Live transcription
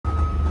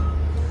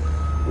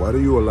Why do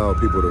you allow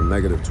people to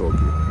negative talk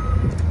you?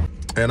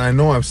 And I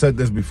know I've said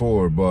this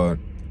before, but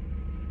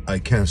I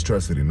can't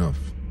stress it enough.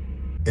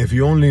 If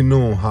you only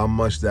knew how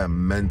much that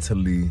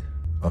mentally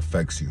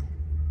affects you.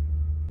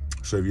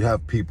 So if you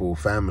have people,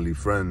 family,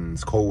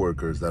 friends,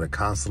 co-workers that are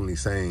constantly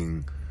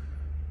saying,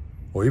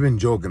 or even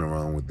joking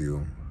around with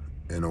you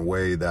in a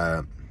way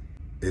that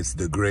it's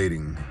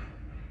degrading,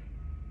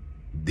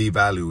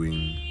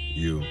 devaluing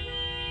you.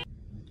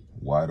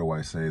 Why do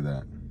I say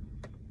that?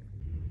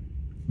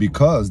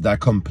 Because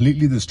that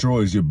completely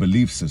destroys your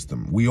belief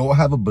system. We all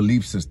have a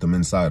belief system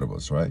inside of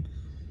us, right?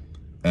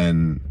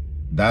 And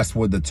that's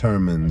what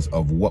determines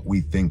of what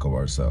we think of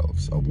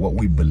ourselves, of what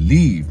we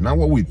believe, not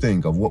what we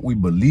think, of what we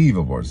believe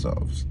of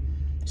ourselves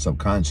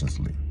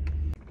subconsciously.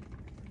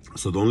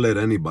 So don't let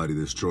anybody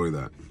destroy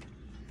that.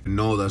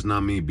 No, that's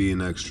not me being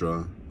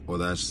extra, or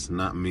that's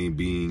not me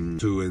being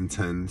too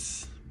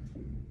intense.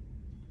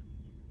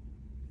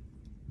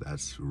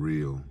 That's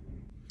real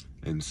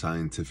and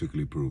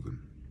scientifically proven.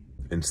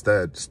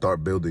 Instead,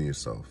 start building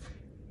yourself.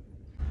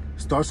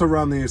 Start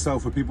surrounding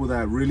yourself with people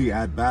that really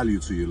add value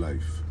to your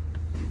life.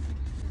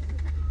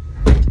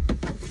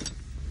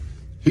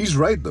 He's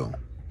right though.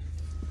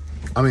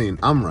 I mean,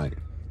 I'm right.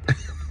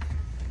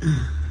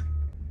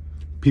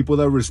 People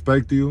that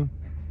respect you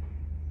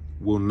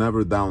will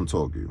never down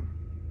talk you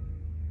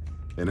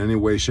in any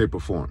way, shape, or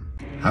form.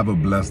 Have a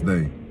blessed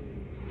day.